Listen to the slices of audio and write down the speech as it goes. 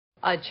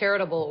A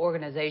charitable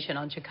organization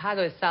on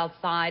Chicago's South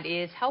Side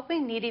is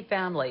helping needy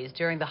families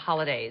during the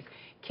holidays.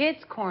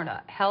 Kidz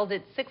Korna held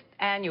its 6th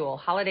annual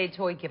holiday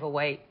toy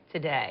giveaway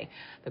today.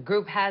 The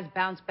group has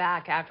bounced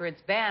back after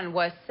its van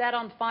was set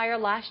on fire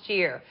last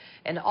year.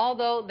 And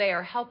although they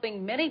are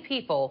helping many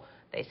people,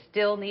 they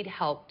still need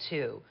help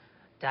too.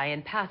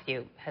 Diane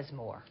Patthew has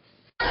more.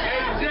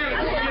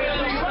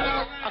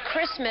 A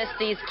Christmas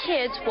these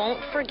kids won't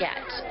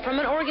forget. From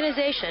an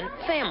organization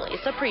families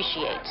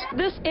appreciate.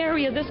 This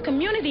area, this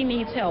community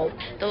needs help.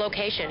 The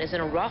location is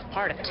in a rough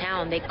part of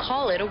town. They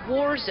call it a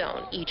war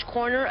zone. Each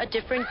corner a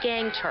different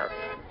gang turf.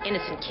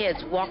 Innocent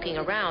kids walking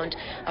around,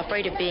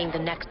 afraid of being the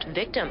next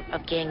victim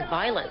of gang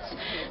violence.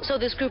 So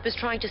this group is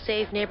trying to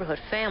save neighborhood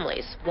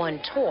families, one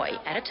toy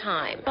at a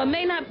time. It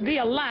may not be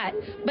a lot,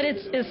 but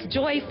it's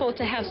joyful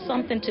to have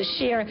something to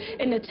share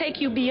and to take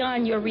you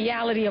beyond your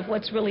reality of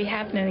what's really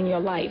happening in your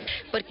life.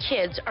 But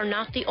kids are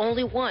not the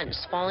only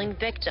ones falling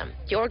victim.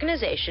 The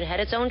organization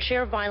had its own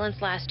share of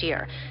violence last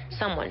year.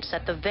 Someone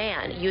set the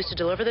van used to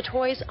deliver the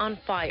toys on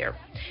fire.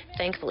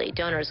 Thankfully,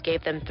 donors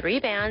gave them 3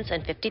 vans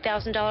and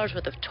 $50,000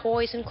 worth of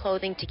toys and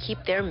clothing to keep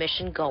their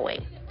mission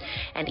going.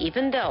 And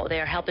even though they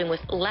are helping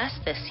with less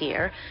this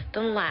year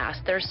than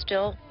last, they're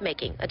still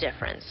making a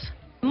difference.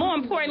 More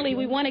importantly,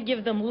 we want to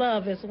give them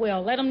love as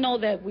well. Let them know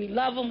that we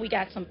love them. We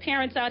got some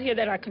parents out here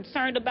that are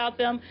concerned about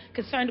them,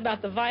 concerned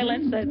about the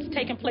violence that's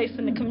taking place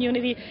in the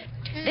community.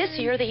 This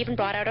year, they even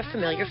brought out a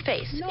familiar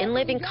face in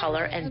living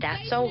color, and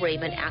That's So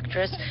Raymond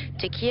actress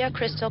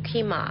Crystal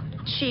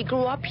Kemah. She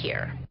grew up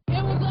here.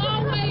 It was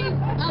always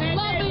a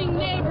loving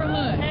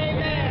neighborhood.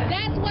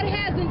 That's what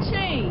hasn't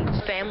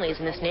changed. Families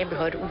in this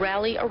neighborhood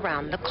rally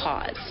around the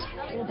cause.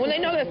 When they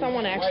know that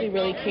someone actually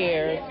really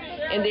cares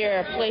and there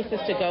are places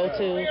to go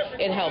to,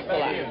 it helps a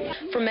lot.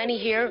 For many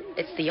here,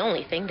 it's the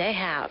only thing they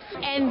have.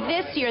 And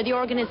this year, the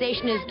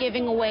organization is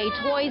giving away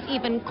toys,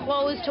 even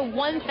clothes to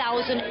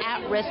 1,000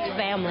 at-risk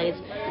families.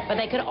 But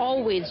they could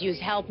always use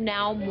help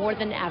now more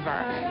than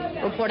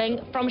ever. Reporting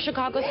from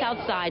Chicago's South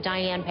Side,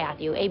 Diane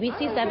Patthew,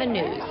 ABC7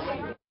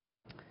 News.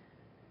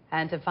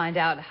 And to find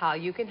out how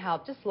you can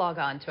help, just log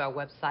on to our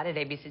website at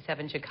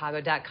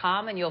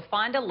abc7chicago.com and you'll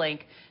find a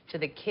link to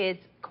the Kidz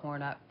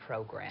Korna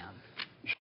program.